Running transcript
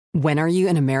When are you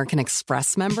an American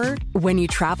Express member? When you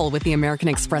travel with the American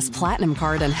Express Platinum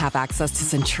Card and have access to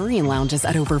Centurion Lounges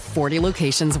at over 40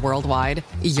 locations worldwide,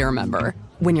 you're a member.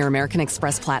 When your American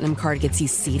Express Platinum Card gets you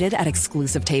seated at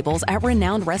exclusive tables at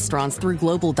renowned restaurants through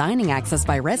global dining access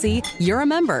by Resy, you're a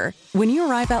member. When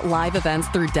you arrive at live events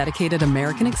through dedicated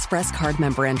American Express Card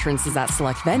member entrances at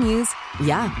select venues,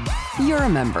 yeah, you're a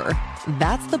member.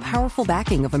 That's the powerful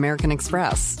backing of American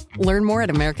Express. Learn more at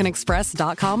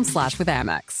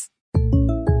americanexpress.com/withAmex.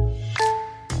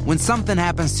 When something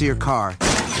happens to your car,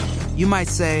 you might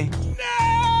say,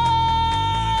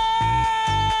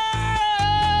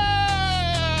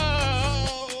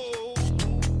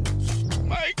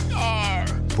 My car!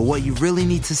 but what you really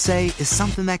need to say is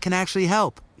something that can actually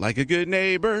help. Like a good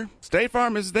neighbor, State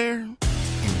Farm is there. And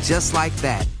just like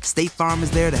that, State Farm is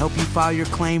there to help you file your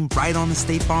claim right on the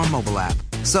State Farm mobile app.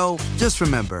 So just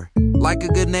remember, like a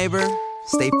good neighbor,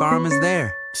 State Farm is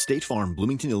there. State Farm,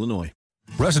 Bloomington, Illinois.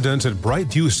 Residents at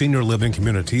Brightview Senior Living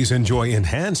Communities enjoy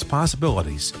enhanced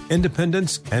possibilities,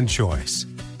 independence, and choice.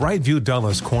 Brightview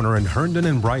Dulles Corner in Herndon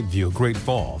and Brightview, Great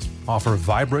Falls, offer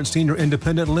vibrant senior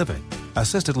independent living,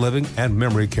 assisted living, and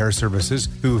memory care services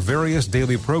through various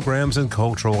daily programs and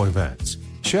cultural events.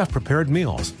 Chef-prepared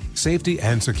meals, safety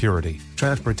and security,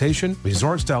 transportation,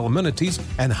 resort-style amenities,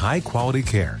 and high-quality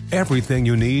care. Everything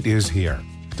you need is here.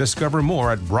 Discover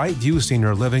more at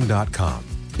brightviewseniorliving.com.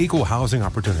 Equal housing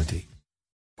opportunity.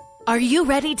 Are you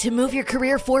ready to move your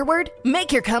career forward?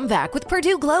 Make your comeback with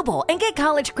Purdue Global and get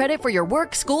college credit for your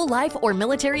work, school, life, or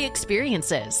military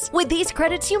experiences. With these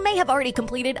credits, you may have already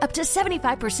completed up to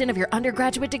 75% of your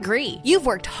undergraduate degree. You've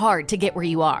worked hard to get where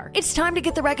you are. It's time to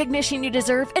get the recognition you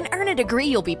deserve and earn a degree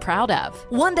you'll be proud of.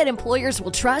 One that employers will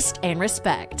trust and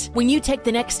respect. When you take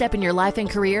the next step in your life and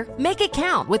career, make it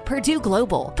count with Purdue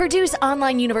Global, Purdue's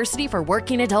online university for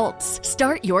working adults.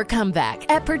 Start your comeback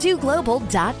at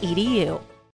purdueglobal.edu.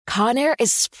 Conair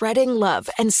is spreading love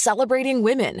and celebrating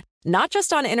women, not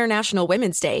just on International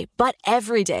Women's Day, but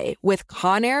every day with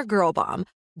Conair Girl Bomb.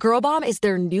 Girl Bomb is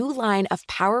their new line of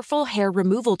powerful hair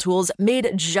removal tools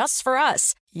made just for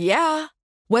us. Yeah.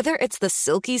 Whether it's the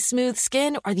silky smooth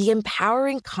skin or the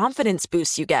empowering confidence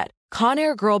boost you get,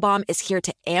 Conair Girl Bomb is here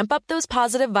to amp up those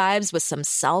positive vibes with some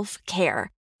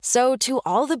self-care. So to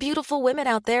all the beautiful women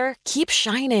out there, keep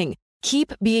shining,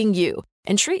 keep being you,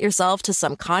 and treat yourself to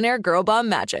some Conair Girl Bomb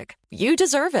magic. You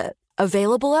deserve it.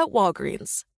 Available at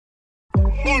Walgreens.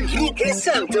 Enrique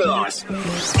Santos.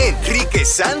 Enrique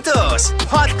Santos.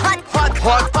 Hot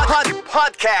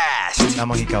Podcast.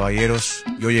 Damas y caballeros,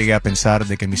 yo llegué a pensar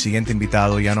de que mi siguiente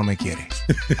invitado ya no me quiere,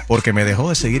 porque me dejó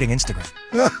de seguir en Instagram.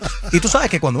 Y tú sabes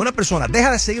que cuando una persona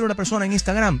deja de seguir a una persona en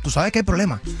Instagram, tú sabes que hay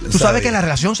problema. Tú sabes que la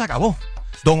relación se acabó.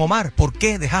 Don Omar, ¿por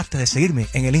qué dejaste de seguirme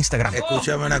en el Instagram?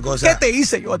 Escúchame una cosa. ¿Qué te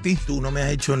hice yo a ti? Tú no me has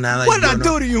hecho nada. What I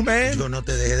do to you, man? Yo no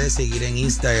te dejé de seguir en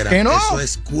Instagram. ¿Que no? Eso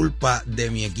es culpa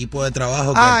de mi equipo de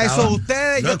trabajo. Eso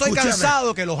ustedes. No, yo estoy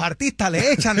cansado que los artistas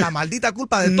le echan la maldita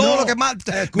culpa de todo lo que más.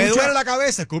 Me duele la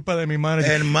cabeza, es culpa de mi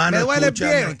manager. Hermano, me duele el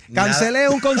pie. Cancelé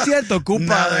un concierto,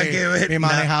 culpa de mi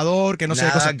manejador, que no sé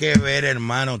qué cosa. Nada que ver,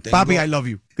 hermano. Papi, I love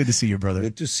you. Good to see you, brother.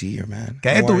 Good to see you, man.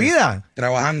 ¿Qué es tu vida?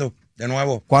 Trabajando. De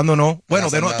nuevo. ¿Cuándo no? Bueno,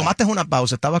 de nuevo, tomaste una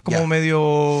pausa. Estabas como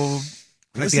medio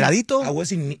retiradito.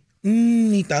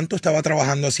 Ni tanto. Estaba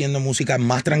trabajando haciendo música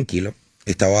más tranquilo.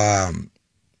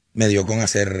 Me dio con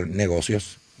hacer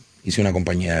negocios. Hice una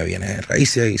compañía de bienes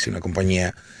raíces. Hice una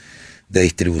compañía de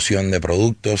distribución de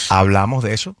productos. Hablamos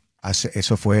de eso.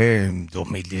 Eso fue en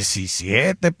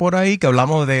 2017 por ahí que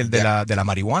hablamos de la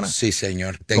marihuana. Sí,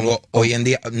 señor. Hoy en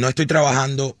día, no estoy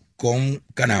trabajando con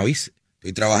cannabis.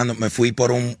 Estoy trabajando, me fui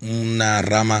por una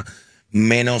rama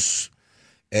menos...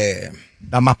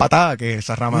 ¿Da más patada que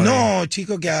esa rama? No,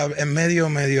 chico, que es medio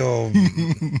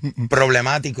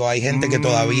problemático. Hay gente que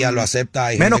todavía lo acepta.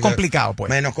 Hay menos complicado,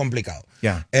 pues. Menos complicado.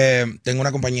 Ya. Tengo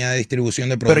una compañía de distribución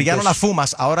de productos. Pero ya no la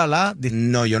fumas, ahora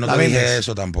No, yo no te dije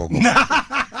eso tampoco.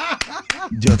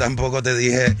 Yo tampoco te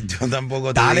dije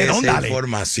esa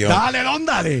información.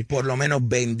 Dale. Por lo menos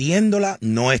vendiéndola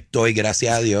no estoy,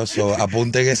 gracias a Dios.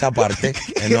 Apunten esa parte.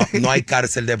 No hay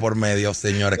cárcel de por medio,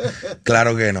 señores.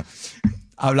 Claro que no.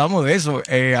 Hablamos de eso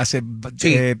hace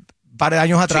par de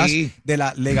años atrás, de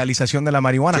la legalización de la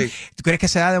marihuana. Sí. ¿Tú crees que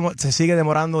se sigue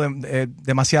demorando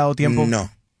demasiado tiempo?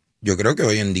 No. Yo creo que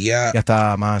hoy en día... Ya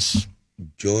está más...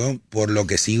 Yo, por lo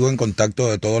que sigo en contacto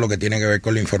de todo lo que tiene que ver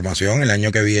con la información, el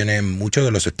año que viene muchos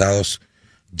de los estados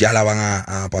ya la van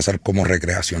a pasar como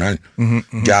recreacional.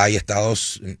 Ya hay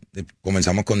estados,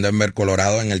 comenzamos con Denver,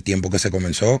 Colorado, en el tiempo que se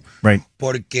comenzó,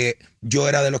 porque yo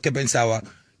era de los que pensaba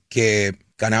que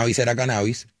cannabis era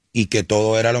cannabis y que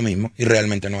todo era lo mismo, y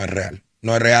realmente no es real.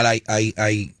 No es real,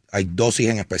 hay hay dosis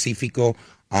en específico,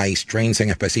 hay strains en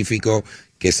específico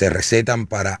que se recetan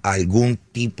para algún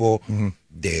tipo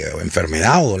de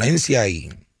enfermedad o dolencia y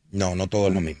no todo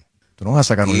es lo mismo. Tú no vas a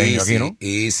sacar un leño aquí, ¿no?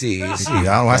 Sí,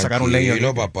 ya vas a sacar un leño aquí.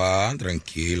 Tranquilo, papá,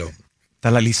 tranquilo. Está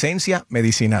la licencia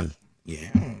medicinal.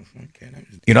 Yeah.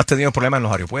 Y no has tenido problemas en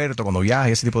los aeropuertos, cuando viajas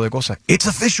y ese tipo de cosas. It's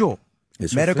official.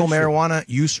 Medical Marijuana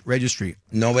Use Registry.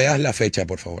 No veas la fecha,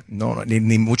 por favor. No,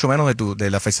 ni mucho menos de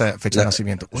la fecha de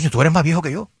nacimiento. Coño, tú eres más viejo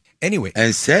que yo. Anyway.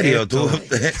 ¿En serio?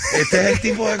 Este es el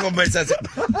tipo de conversación.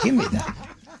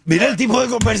 Mira el tipo de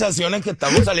conversaciones que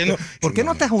estamos saliendo. ¿Por qué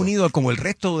no te has unido como el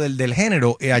resto del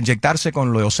género a inyectarse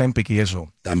con lo de Ozempic y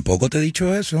eso? Tampoco te he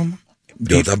dicho eso.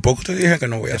 Yo tampoco te dije que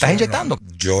no voy a hacer. ¿Te estás inyectando?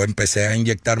 No. Yo empecé a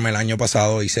inyectarme el año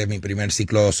pasado, hice mi primer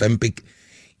ciclo de Ozempic.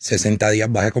 60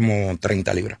 días bajé como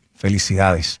 30 libras.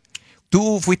 Felicidades.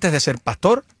 Tú fuiste de ser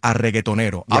pastor a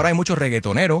reggaetonero. Yeah. Ahora hay muchos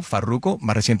reggaetoneros, Farruko,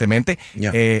 más recientemente,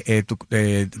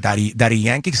 Daddy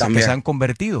Yankee, que se han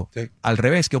convertido. Sí. Al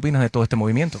revés, ¿qué opinas de todo este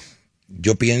movimiento?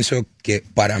 Yo pienso que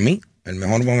para mí, el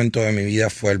mejor momento de mi vida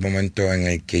fue el momento en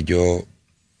el que yo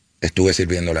estuve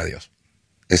sirviéndole a Dios.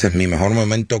 Ese es mi mejor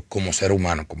momento como ser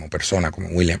humano, como persona, como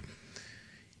William.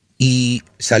 Y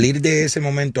salir de ese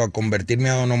momento a convertirme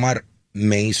a Don Omar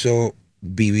me hizo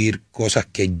vivir cosas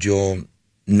que yo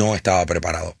no estaba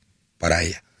preparado para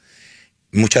ella.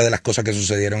 Muchas de las cosas que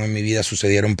sucedieron en mi vida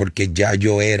sucedieron porque ya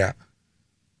yo era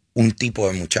un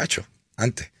tipo de muchacho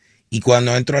antes. Y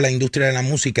cuando entro a la industria de la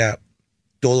música,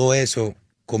 todo eso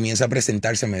comienza a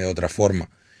presentárseme de otra forma.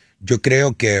 Yo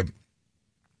creo que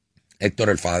Héctor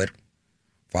el Father,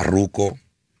 Farruko,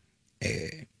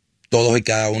 todos y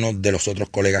cada uno de los otros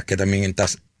colegas que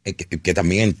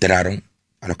también entraron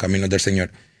a los caminos del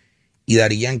Señor, y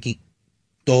Daddy Yankee,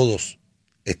 todos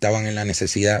estaban en la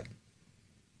necesidad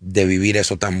de vivir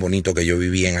eso tan bonito que yo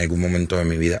viví en algún momento de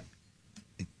mi vida.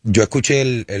 Yo escuché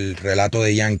el relato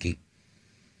de Yankee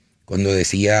cuando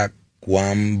decía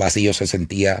cuán vacío se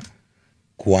sentía,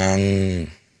 cuán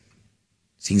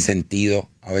sin sentido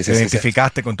a veces. ¿Te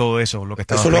identificaste con todo eso, lo que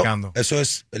estaba explicando?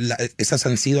 Esas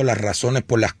han sido las razones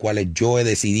por las cuales yo he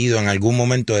decidido en algún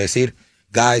momento decir,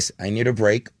 guys, I need a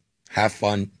break, have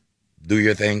fun, do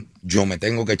your thing. Yo me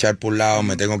tengo que echar por un lado,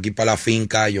 me tengo que ir para la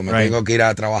finca, yo me tengo que ir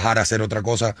a trabajar, a hacer otra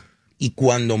cosa. Y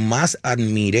cuando más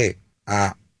admiré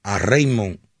a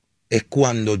Raymond es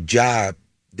cuando ya,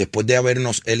 después de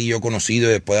habernos él y yo conocido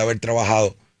y después de haber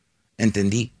trabajado,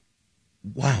 entendí,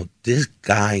 wow, this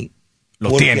guy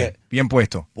lo tiene bien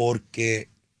puesto. Porque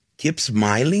keep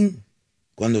smiling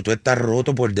cuando tú estás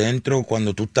roto por dentro,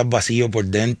 cuando tú estás vacío por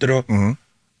dentro.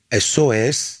 Eso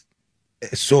es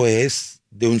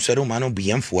de un ser humano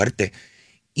bien fuerte.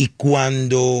 Y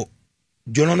cuando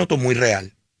yo lo noto muy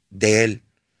real de él,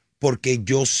 porque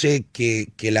yo sé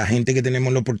que la gente que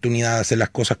tenemos la oportunidad de hacer las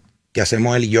cosas que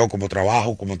hacemos él y yo, como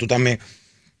trabajo, como tú también,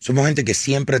 somos gente que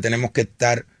siempre tenemos que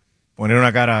estar... Poner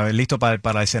una cara listo para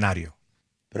el escenario.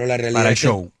 Pero la realidad para el es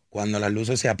show. Que cuando las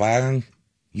luces se apagan,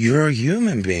 you're a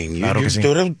human being. Claro que sí.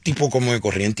 Tú eres un tipo como de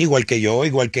corriente, igual que yo,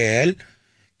 igual que él,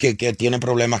 que tiene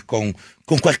problemas con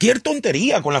cualquier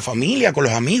tontería, con la familia, con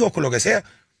los amigos, con lo que sea.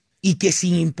 Y que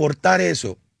sin importar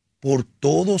eso, por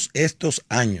todos estos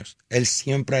años, él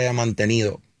siempre haya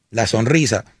mantenido la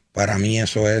sonrisa. Para mí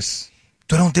eso es...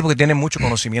 Tú eres un tipo que tiene mucho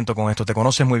conocimiento con esto. Te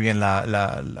conoces muy bien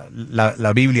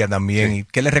la Biblia también. Sí. ¿Y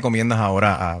qué le recomiendas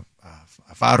ahora a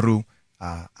Farru,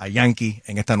 a Yankee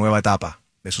en esta nueva etapa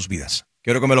de sus vidas?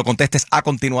 Quiero que me lo contestes a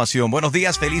continuación. Buenos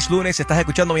días, feliz lunes. Estás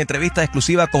escuchando mi entrevista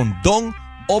exclusiva con Don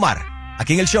Omar,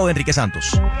 aquí en el show de Enrique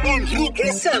Santos.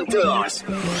 Enrique Santos.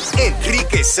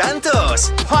 Enrique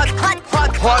Santos.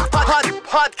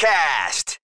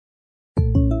 Podcast.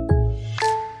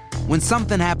 When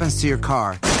something happens to your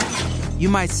car, you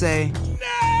might say,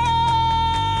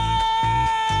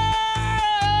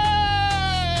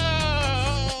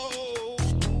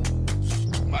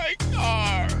 My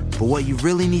car. but what you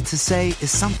really need to say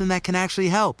is something that can actually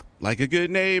help. Like a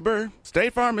good neighbor,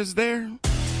 State Farm is there. And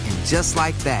just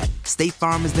like that, State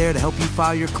Farm is there to help you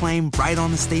file your claim right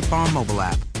on the State Farm mobile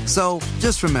app. So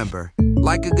just remember,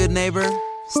 like a good neighbor,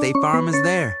 State Farm is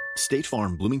there. State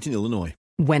Farm, Bloomington, Illinois.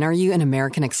 When are you an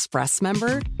American Express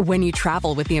member? When you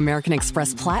travel with the American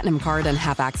Express Platinum Card and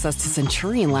have access to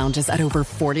Centurion Lounges at over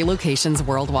 40 locations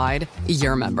worldwide,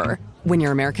 you're a member. When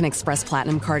your American Express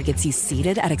Platinum Card gets you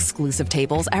seated at exclusive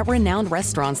tables at renowned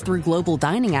restaurants through Global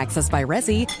Dining Access by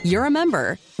Resy, you're a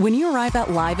member. When you arrive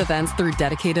at live events through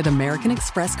dedicated American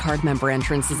Express Card member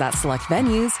entrances at select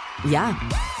venues, yeah,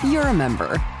 you're a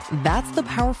member. That's the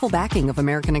powerful backing of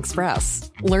American Express.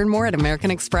 Learn more at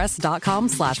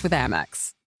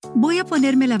americanexpress.com/withAmex. Voy a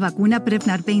ponerme la vacuna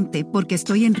Prevnar 20 porque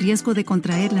estoy en riesgo de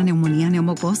contraer la neumonía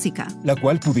neumocócica, la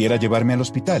cual pudiera llevarme al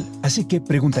hospital. Así que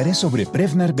preguntaré sobre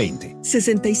Prevnar 20.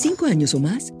 65 años o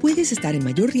más, puedes estar en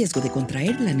mayor riesgo de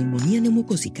contraer la neumonía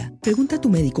neumocócica. Pregunta a tu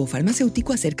médico o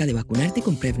farmacéutico acerca de vacunarte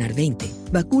con Prevnar 20.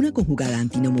 Vacuna conjugada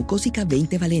antineumocócica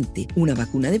 20 valente, una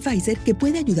vacuna de Pfizer que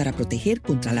puede ayudar a proteger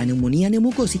contra la neumonía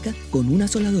neumocócica con una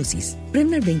sola dosis.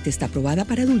 Prevnar 20 está aprobada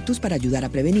para adultos para ayudar a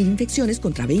prevenir infecciones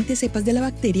contra 20 cepas de la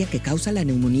bacteria que causa la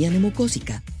neumonía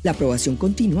neumocócica. La aprobación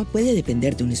continua puede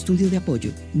depender de un estudio de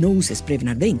apoyo. No uses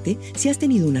Prevnar 20 si has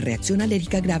tenido una reacción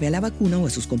alérgica grave a la vacuna o a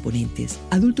sus componentes.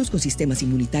 Adultos con sistemas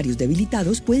inmunitarios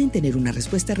debilitados pueden tener una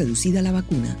respuesta reducida a la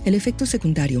vacuna. El efecto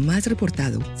secundario más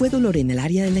reportado fue dolor en el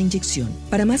área de la inyección.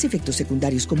 Para más efectos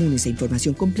secundarios comunes e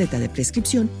información completa de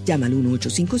prescripción, llama al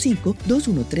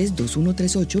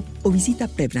 1-855-213-2138 o visita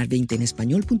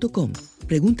Prevnar20enespañol.com.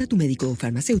 Pregunta a tu médico o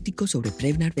farmacéutico sobre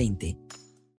Prevnar 20.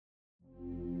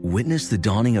 Witness the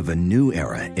dawning of a new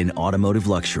era in automotive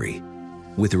luxury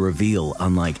with a reveal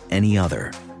unlike any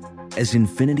other as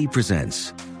Infiniti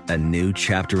presents a new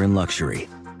chapter in luxury,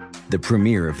 the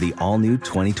premiere of the all-new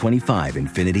 2025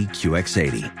 Infiniti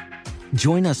QX80.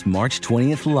 Join us March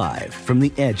 20th live from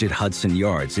the Edge at Hudson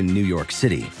Yards in New York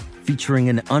City, featuring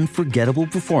an unforgettable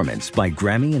performance by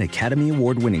Grammy and Academy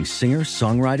Award-winning singer,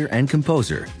 songwriter, and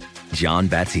composer Jon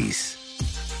Batiste.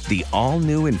 The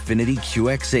all-new Infiniti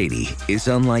QX80 is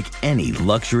unlike any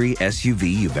luxury SUV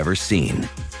you've ever seen.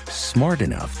 Smart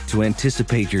enough to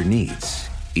anticipate your needs,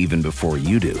 even before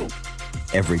you do.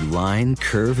 Every line,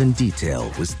 curve, and detail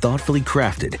was thoughtfully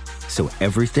crafted, so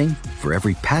everything for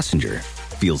every passenger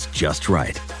feels just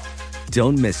right.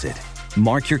 Don't miss it.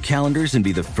 Mark your calendars and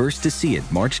be the first to see it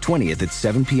March 20th at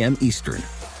 7 p.m. Eastern,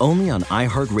 only on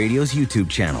iHeartRadio's YouTube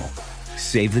channel.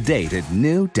 Save the date at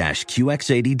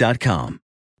new-QX80.com.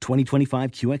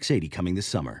 2025 QX80 coming this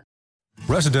summer.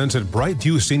 Residents at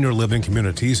Brightview Senior Living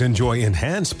Communities enjoy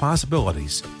enhanced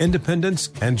possibilities, independence,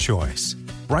 and choice.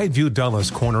 Brightview Dulles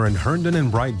Corner in Herndon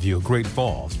and Brightview, Great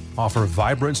Falls, offer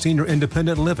vibrant senior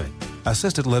independent living,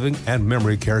 assisted living, and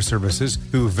memory care services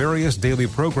through various daily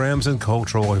programs and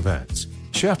cultural events.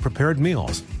 Chef-prepared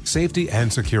meals, safety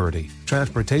and security,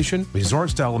 transportation,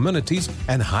 resort-style amenities,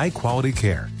 and high-quality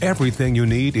care. Everything you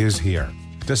need is here.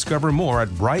 Discover more at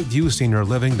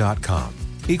brightviewseniorliving.com.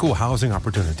 Equal housing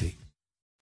opportunity.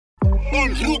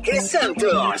 Enrique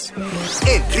Santos.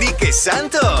 Enrique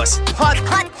Santos.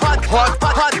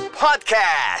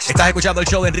 Podcast. Estás escuchando el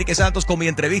show de Enrique Santos con mi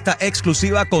entrevista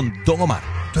exclusiva con Don Omar.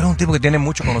 Tú eres un tipo que tiene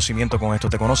mucho conocimiento con esto.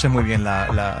 Te conoces muy bien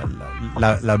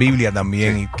la Biblia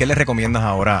también. Sí. ¿Y qué le recomiendas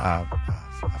ahora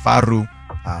a Farru,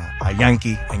 a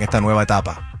Yankee en esta nueva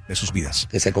etapa de sus vidas?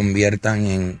 Que se conviertan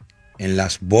en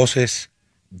las voces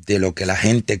de lo que la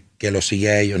gente que los sigue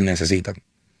a ellos necesitan.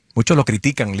 Muchos lo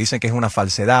critican, le dicen que es una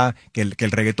falsedad, que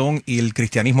el reggaetón y el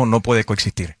cristianismo no puede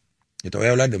coexistir. Yo te voy a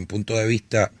hablar de un punto de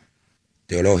vista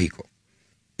teológico.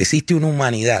 Existe una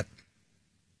humanidad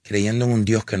creyendo en un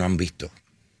Dios que no han visto.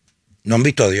 No han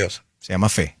visto a Dios. Se llama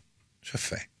fe. Eso es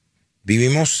fe.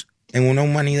 Vivimos en una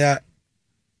humanidad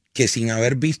que sin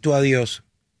haber visto a Dios,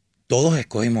 todos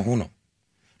escogimos uno.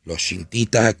 Los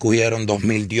shintistas escogieron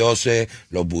 2000 dioses,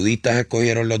 los budistas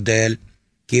escogieron los de él.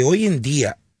 Que hoy en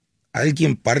día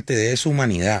alguien parte de esa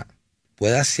humanidad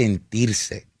pueda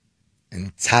sentirse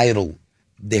entitled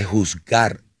de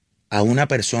juzgar a una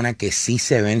persona que sí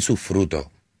se ve en sus frutos,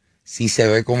 sí se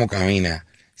ve cómo camina,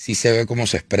 sí se ve cómo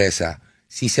se expresa,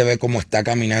 sí se ve cómo está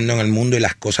caminando en el mundo y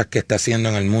las cosas que está haciendo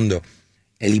en el mundo.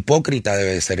 El hipócrita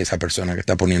debe de ser esa persona que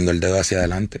está poniendo el dedo hacia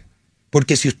adelante.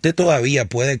 Porque si usted todavía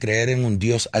puede creer en un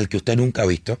Dios al que usted nunca ha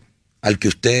visto, al que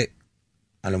usted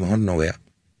a lo mejor no vea,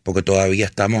 porque todavía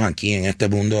estamos aquí en este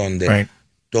mundo donde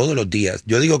todos los días,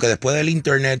 yo digo que después del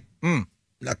internet,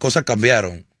 las cosas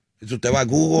cambiaron. Si usted va a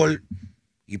Google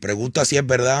y pregunta si es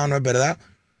verdad o no es verdad,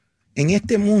 en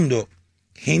este mundo,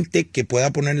 gente que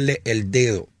pueda ponerle el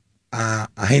dedo a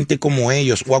gente como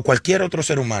ellos o a cualquier otro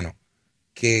ser humano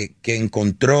que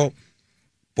encontró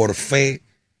por fe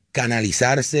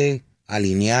canalizarse,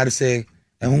 alinearse,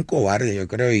 es un cobarde, yo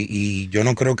creo, y yo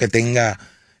no creo que tenga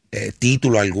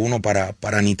título alguno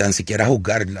para ni tan siquiera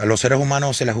juzgar. A los seres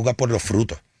humanos se les juzga por los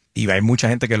frutos. Y hay mucha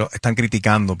gente que lo están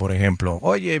criticando, por ejemplo.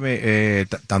 Oye,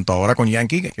 tanto ahora con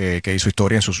Yankee, que hizo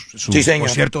historia en su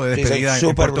concierto de despedida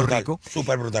en Puerto Rico.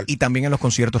 Súper brutal. Y también en los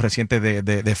conciertos recientes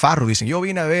de Farru. Dicen, yo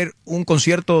vine a ver un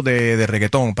concierto de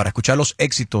reggaetón para escuchar los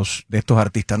éxitos de estos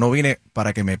artistas. No vine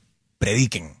para que me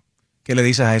prediquen. ¿Qué le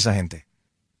dices a esa gente?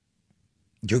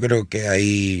 Yo creo que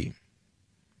ahí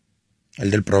el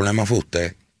del problema fue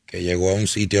usted, que llegó a un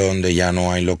sitio donde ya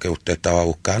no hay lo que usted estaba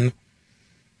buscando.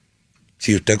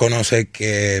 Si usted conoce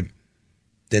que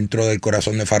dentro del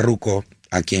corazón de Farruko,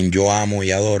 a quien yo amo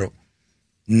y adoro,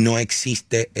 no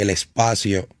existe el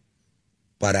espacio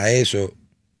para eso,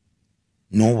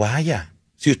 no vaya.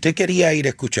 Si usted quería ir a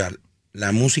escuchar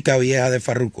la música vieja de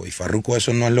Farruko, y Farruko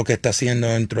eso no es lo que está haciendo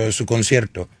dentro de su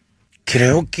concierto,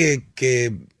 creo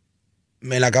que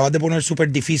me la acabas de poner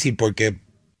súper difícil, porque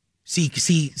si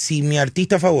mi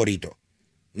artista favorito,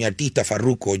 mi artista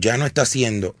Farruko, ya no está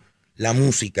haciendo la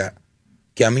música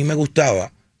que a mí me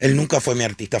gustaba, él nunca fue mi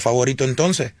artista favorito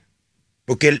entonces.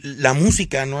 Porque la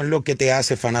música no es lo que te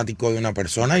hace fanático de una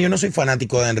persona. Yo no soy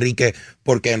fanático de Enrique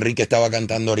porque Enrique estaba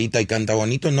cantando ahorita y canta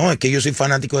bonito. No, es que yo soy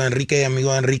fanático de Enrique y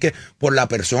amigo de Enrique por la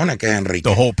persona que es Enrique.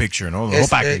 The whole picture, ¿no? The whole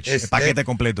package, el paquete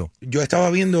completo. Yo estaba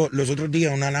viendo los otros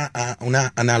días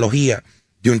una analogía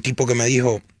de un tipo que me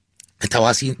dijo,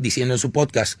 estaba diciendo en su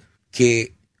podcast,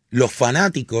 que los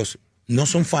fanáticos no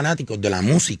son fanáticos de la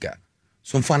música,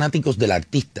 son fanáticos del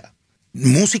artista.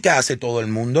 Música hace todo el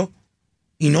mundo.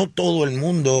 Y no todo el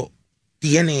mundo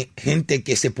tiene gente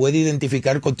que se puede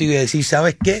identificar contigo y decir,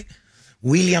 ¿sabes qué?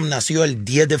 William nació el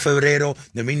 10 de febrero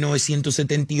de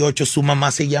 1978, su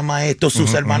mamá se llama esto,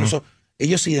 sus hermanos son...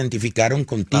 Ellos se identificaron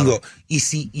contigo. Claro.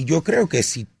 Y yo creo que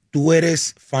si tú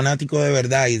eres fanático de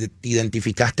verdad y te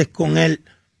identificaste con él,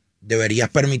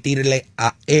 deberías permitirle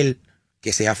a él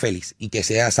que sea feliz y que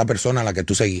sea esa persona a la que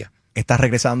tú seguías. Estás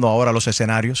regresando ahora a los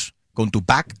escenarios con tu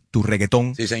Back, tu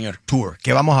reggaetón sí, señor. Tour.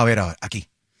 ¿Qué vamos a ver aquí?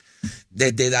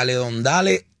 Desde Dale Don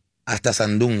Dale hasta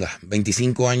Sandunga,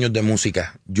 25 años de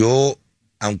música. Yo,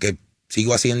 aunque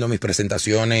sigo haciendo mis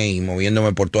presentaciones y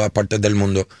moviéndome por todas partes del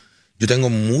mundo, yo tengo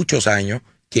muchos años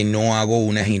que no hago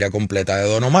una gira completa de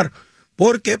Don Omar.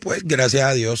 Porque, pues, gracias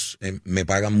a Dios, me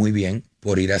pagan muy bien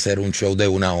por ir a hacer un show de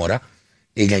 1 hora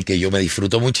en el que yo me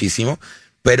disfruto muchísimo.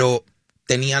 Pero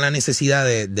tenía la necesidad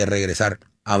de regresar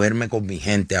a verme con mi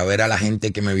gente, a ver a la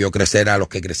gente que me vio crecer, a los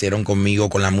que crecieron conmigo,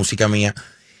 con la música mía.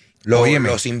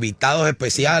 Los invitados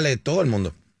especiales, todo el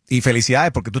mundo. Y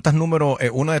felicidades, porque tú estás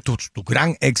uno de tus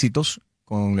gran éxitos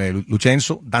con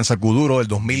Lucenzo, Danza Kuduro, del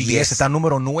 2010, está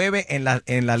número 9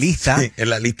 en la lista. Sí,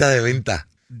 en la lista de venta.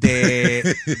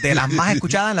 De las más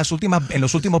escuchadas en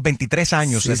los últimos 23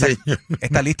 años. Sí,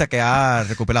 esta lista que ha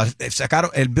recuperado.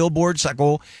 El Billboard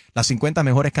sacó las 50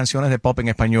 mejores canciones de pop en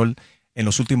español en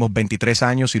los últimos 23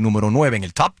 años y número 9. En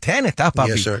el top 10 estás,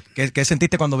 papi. Yes, ¿Qué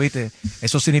sentiste cuando viste?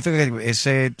 ¿Eso significa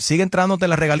que sigue entrándote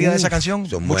la regalía de esa canción?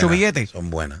 ¿Mucho billete? Son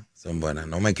buenas,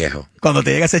 no me quejo. Cuando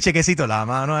te llega ese chequecito, la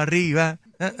mano arriba.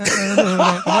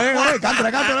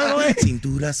 Cántala.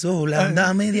 Cintura sola,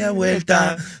 da media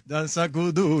vuelta. Danza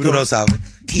Kuduro. Tú lo sabes.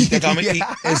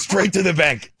 Straight to the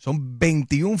bank. Son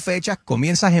 21 fechas,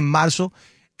 comienzas en marzo.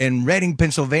 En Reading,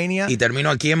 Pennsylvania. Y termino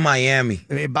aquí en Miami.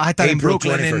 Vas a estar en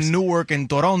Brooklyn, 21st. En Newark, en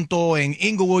Toronto, en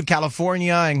Inglewood,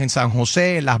 California, en San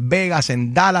José, en Las Vegas,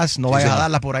 en Dallas. No vayas a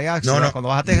darlas por allá. Cuando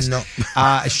vas a Texas. No.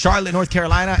 Charlotte, North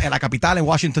Carolina, en la capital, en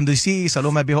Washington, D.C.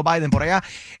 Saludos al viejo Biden por allá.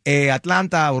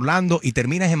 Atlanta, Orlando. Y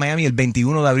terminas en Miami el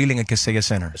 21 de abril en el Keseye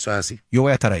Center. Eso es así. Yo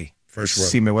voy a estar ahí. First row.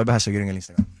 Si me vuelves a seguir en el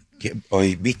Instagram.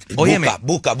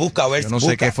 Busca, a ver. Yo no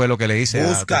sé qué fue lo que le hice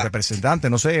a tu representante,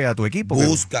 no sé, a tu equipo.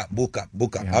 Busca.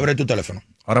 Abre tu teléfono.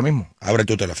 Ahora mismo. Abre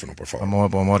tu teléfono, por favor.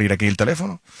 Vamos a abrir aquí el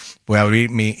teléfono. Voy a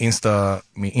abrir mi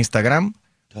Instagram.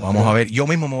 Vamos a ver. Yo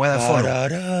mismo me voy a dar follow.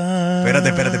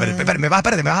 Espérate. Me vas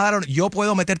a dar. Yo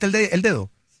puedo meterte el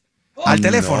dedo al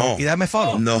teléfono y darme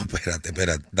follow. No, espérate.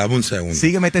 Dame un segundo.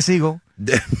 Sígueme, te sigo.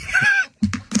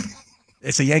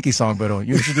 It's a Yankee song, pero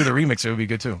you should do the remix. It would be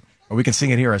good too. Or we can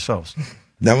sing it here ourselves.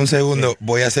 Dame un segundo.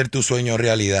 Voy a hacer tu sueño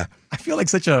realidad. I feel like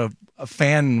such a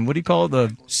fan. What do you call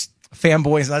the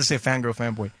fanboy? It's not to say fangirl,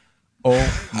 fanboy. Oh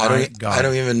my God. I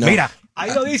don't even know. Mira,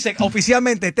 ahí lo dice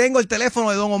oficialmente. Tengo el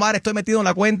teléfono de Don Omar. Estoy metido en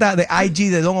la cuenta de IG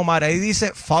de Don Omar. Ahí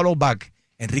dice follow back.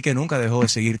 Enrique nunca dejó de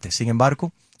seguirte. Sin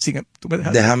embargo, tú me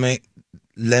dejas.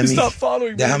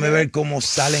 Déjame ver cómo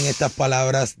salen estas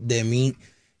palabras de mí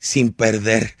sin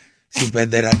perder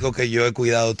algo que yo he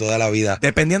cuidado toda la vida.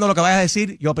 Dependiendo de lo que vayas a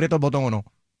decir, yo aprieto el botón o no.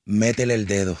 Métele el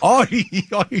dedo. ¡Ay!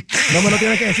 No me lo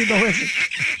tienes que decir 2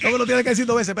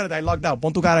 veces. Espérate, I locked out.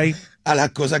 Pon tu cara ahí. A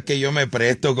las cosas que yo me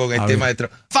presto con este maestro.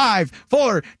 5,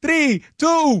 4, 3,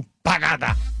 2,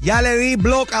 ¡pagata! Ya le di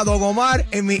blog a Don Omar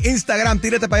en mi Instagram.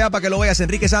 Tírate para allá para que lo veas.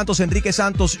 Enrique Santos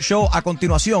Show. A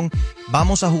continuación,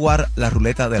 vamos a jugar la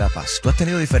ruleta de la paz. Tú has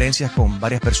tenido diferencias con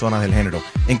varias personas del género,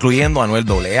 incluyendo a Anuel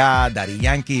AA, Daddy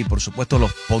Yankee y, por supuesto,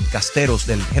 los podcasteros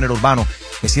del género urbano,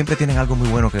 que siempre tienen algo muy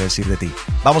bueno que decir de ti.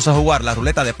 Vamos a jugar la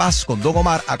ruleta de paz con Don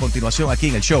Omar a continuación aquí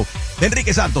en el show de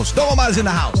Enrique Santos. Don Omar is in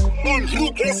the house.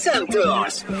 Enrique Santos.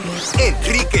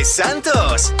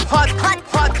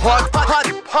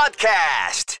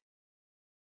 Podcast.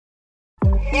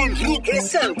 Enrique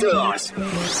Santos.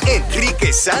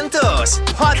 Enrique Santos.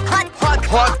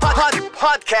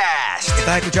 Podcast.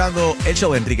 Estás escuchando el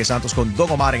show de Enrique Santos con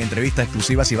Don Omar en entrevista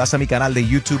exclusiva. Si vas a mi canal de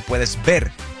YouTube puedes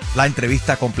ver la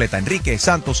entrevista completa. Enrique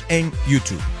Santos en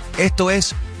YouTube. Esto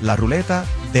es la ruleta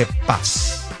de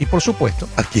paz. Y por supuesto,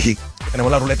 aquí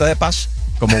tenemos la ruleta de paz.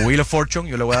 Como Wheel of Fortune,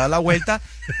 yo le voy a dar la vuelta.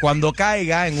 Cuando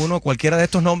caiga en cualquiera de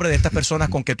estos nombres de estas personas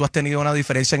con que tú has tenido una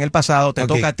diferencia en el pasado, te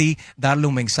toca a ti darle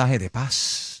un mensaje de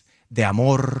paz, de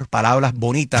amor, palabras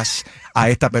bonitas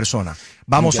a esta persona.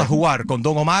 Vamos a jugar con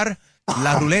Don Omar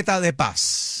la ruleta de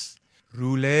paz.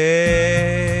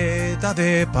 Ruleta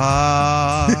de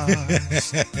paz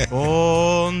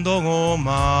con Don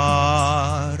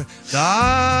Omar.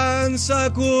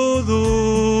 Danza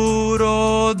kuduro,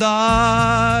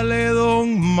 dale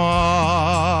Don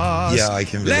Omar. Yeah, I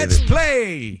can believe Let's it.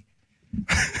 play.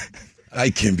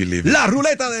 I can't believe it. La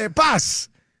ruleta de paz.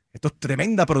 Esto es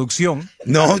tremenda producción.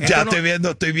 No, ya estoy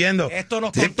viendo. Esto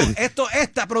nos costó,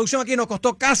 esta producción aquí nos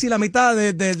costó casi la mitad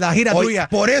de la gira tuya.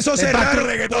 Por eso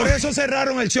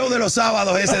cerraron el show de los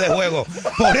sábados ese de juego.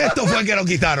 Por esto fue que lo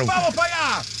quitaron. ¡Vamos para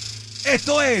allá!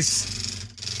 Esto es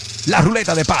la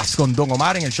ruleta de paz con Don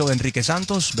Omar en el show de Enrique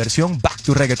Santos, versión Back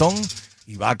to Reggaeton.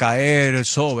 Y va a caer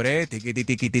sobre tiki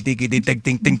tiki tiki tiki tiki tac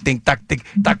tac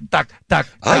tac tac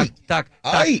tac tac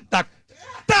tac.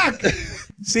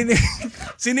 Sin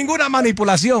ninguna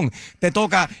manipulación. Te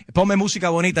toca, ponme música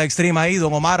bonita, extrema ahí,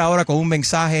 Don Omar, ahora con un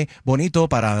mensaje bonito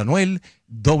para Anuel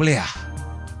AA.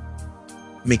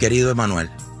 Mi querido Emanuel,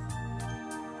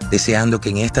 deseando que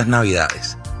en estas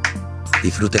Navidades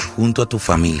disfrutes junto a tu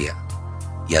familia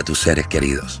y a tus seres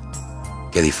queridos.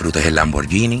 Que disfrutes el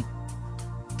Lamborghini,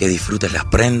 que disfrutes las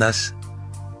prendas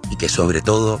y que sobre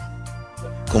todo,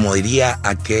 como diría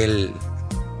aquel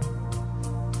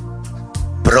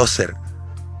prócer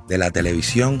de la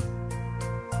televisión,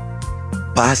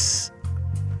 paz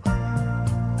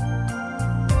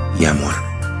y amor.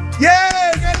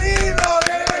 ¡Yeah! ¡Qué lindo!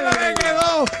 ¡Qué lindo me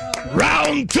quedó!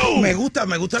 ¡Round 2! Me gusta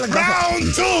la capa.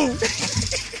 ¡Round 2!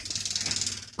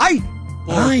 ¡Ay!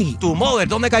 Tu mother,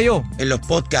 ¿dónde cayó? En los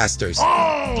podcasters.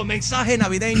 ¡Oh! Mensaje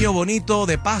navideño bonito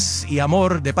de paz y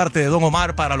amor de parte de Don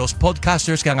Omar para los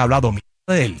podcasters que han hablado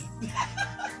de él.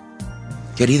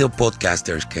 Querido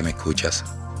podcasters que me escuchas,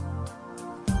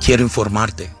 quiero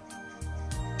informarte,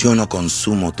 yo no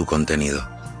consumo tu contenido.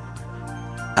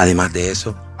 Además de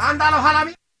eso, ¡mándalos a la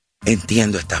mierda!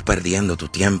 Entiendo, estás perdiendo tu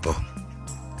tiempo.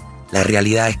 La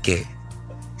realidad es que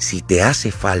si te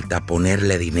hace falta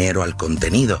ponerle dinero al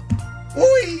contenido,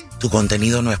 tu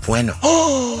contenido no es bueno.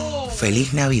 ¡Oh!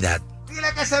 ¡Feliz Navidad! Dile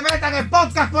que se metan en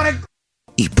podcast por el...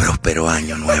 Y próspero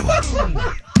año nuevo.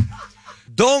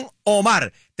 Don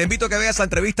Omar, te invito a que veas la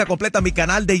entrevista completa en mi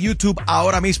canal de YouTube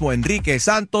ahora mismo, Enrique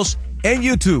Santos en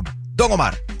YouTube. Don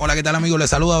Omar. Hola, ¿qué tal, amigo? Les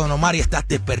saluda Don Omar y estás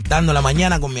despertando la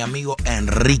mañana con mi amigo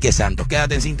Enrique Santos.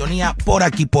 Quédate en sintonía por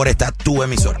aquí, por esta tu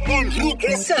emisora.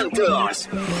 Enrique Santos.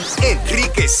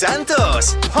 Enrique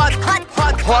Santos.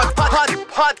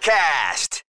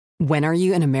 Podcast. When are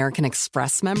you an American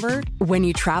Express member? When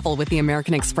you travel with the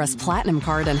American Express Platinum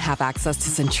Card and have access to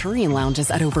Centurion Lounges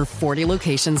at over 40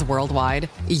 locations worldwide,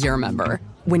 you're a member.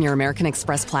 When your American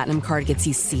Express Platinum Card gets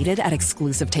you seated at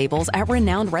exclusive tables at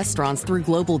renowned restaurants through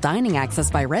global dining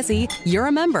access by Resy, you're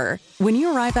a member. When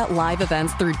you arrive at live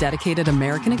events through dedicated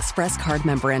American Express Card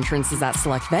member entrances at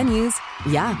select venues,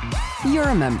 yeah, you're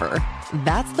a member.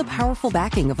 That's the powerful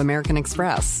backing of American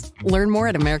Express. Learn more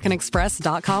at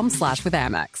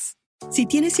americanexpress.com/withAmex. Si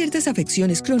tienes ciertas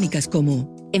afecciones crónicas como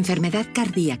enfermedad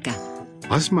cardíaca,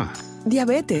 Asma.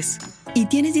 Diabetes. y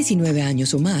tienes 19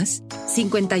 años o más,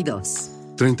 52.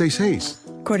 36.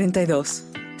 42.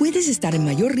 puedes estar en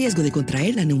mayor riesgo de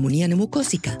contraer la neumonía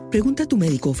neumocócica. Pregunta a tu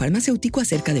médico o farmacéutico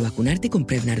acerca de vacunarte con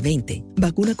Prevnar 20,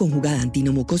 vacuna conjugada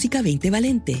antineumocócica 20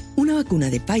 valente, una vacuna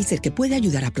de Pfizer que puede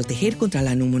ayudar a proteger contra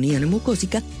la neumonía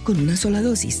neumocócica con una sola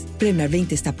dosis. Prevnar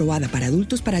 20 está aprobada para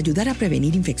adultos para ayudar a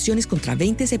prevenir infecciones contra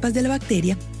 20 cepas de la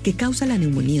bacteria que causa la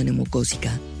neumonía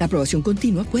neumocócica. La aprobación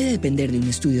continua puede depender de un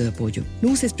estudio de apoyo. No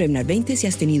uses Prevnar 20 si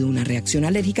has tenido una reacción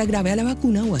alérgica grave a la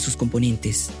vacuna o a sus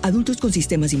componentes. Adultos con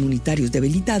sistemas inmunitarios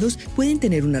debilitados pueden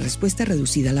tener una respuesta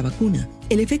reducida a la vacuna.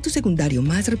 El efecto secundario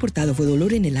más reportado fue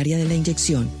dolor en el área de la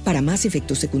inyección. Para más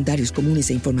efectos secundarios comunes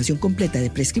e información completa de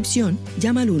prescripción,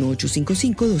 llama al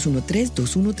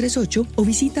 1-855-213-2138 o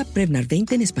visita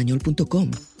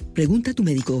Prevnar20enespañol.com. Pregunta a tu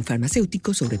médico o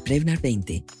farmacéutico sobre Prevnar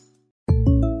 20.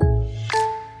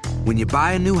 When you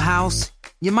buy a new house,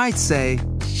 you might say,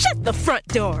 "Shut the front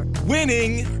door."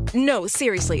 Winning. No,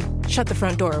 seriously. Shut the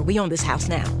front door. We own this house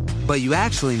now. But you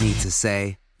actually need to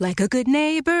say, like a good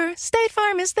neighbor, State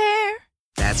Farm is there.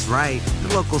 That's right.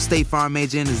 The local State Farm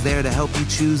agent is there to help you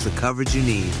choose the coverage you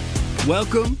need.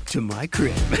 Welcome to my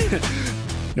crib.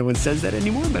 No one says that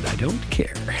anymore, but I don't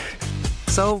care.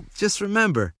 So just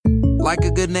remember, like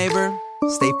a good neighbor,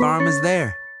 State Farm is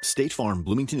there. State Farm,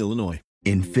 Bloomington, Illinois.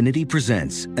 Infiniti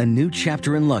presents a new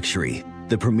chapter in luxury,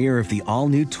 the premiere of the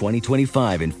all-new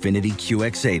 2025 Infiniti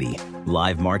QX80,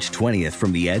 live March 20th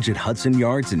from the Edge at Hudson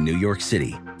Yards in New York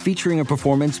City, featuring a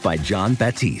performance by John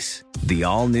Batiste. The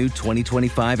all-new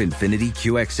 2025 Infiniti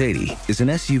QX80 is an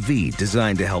SUV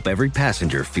designed to help every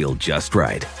passenger feel just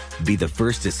right. Be the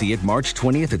first to see it March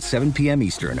 20th at 7 p.m.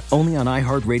 Eastern, only on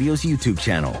iHeartRadio's YouTube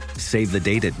channel. Save the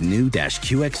date at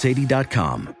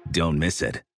new-QX80.com. Don't miss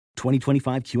it.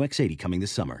 2025 QX80 coming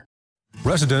this summer.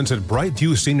 Residents at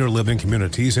Brightview Senior Living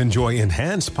Communities enjoy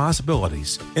enhanced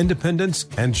possibilities, independence,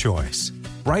 and choice.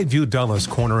 Brightview Dulles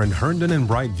Corner in Herndon and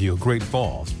Brightview, Great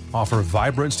Falls, offer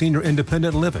vibrant senior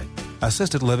independent living,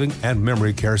 assisted living, and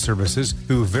memory care services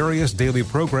through various daily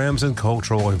programs and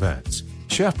cultural events.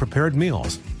 Chef-prepared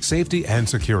meals, safety and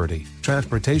security,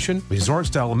 transportation,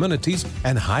 resort-style amenities,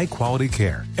 and high-quality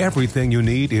care. Everything you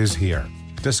need is here.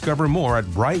 Discover more at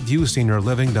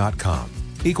brightviewseniorliving.com.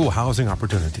 Equal housing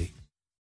opportunity.